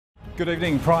Good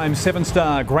evening. Prime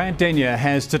 7-star Grant Denyer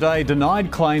has today denied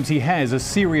claims he has a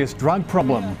serious drug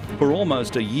problem. For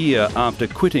almost a year after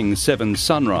quitting 7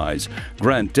 Sunrise,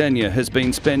 Grant Denyer has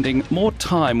been spending more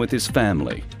time with his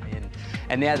family.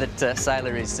 And now that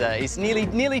Sailor is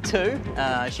nearly 2,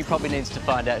 she probably needs to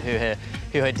find out who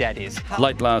her dad is.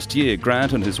 Late last year,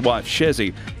 Grant and his wife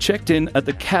Shezi checked in at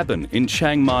the cabin in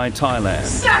Chiang Mai, Thailand.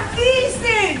 Stop these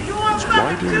things! It's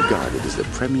widely regarded as the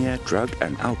premier drug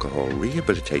and alcohol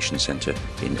rehabilitation centre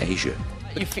in Asia.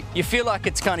 You feel like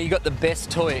it's you got the best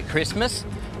toy at Christmas,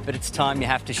 but it's time you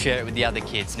have to share it with the other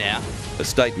kids now. A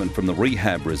statement from the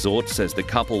rehab resort says the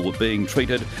couple were being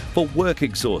treated for work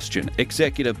exhaustion,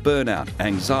 executive burnout,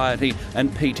 anxiety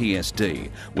and PTSD,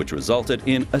 which resulted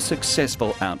in a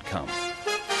successful outcome.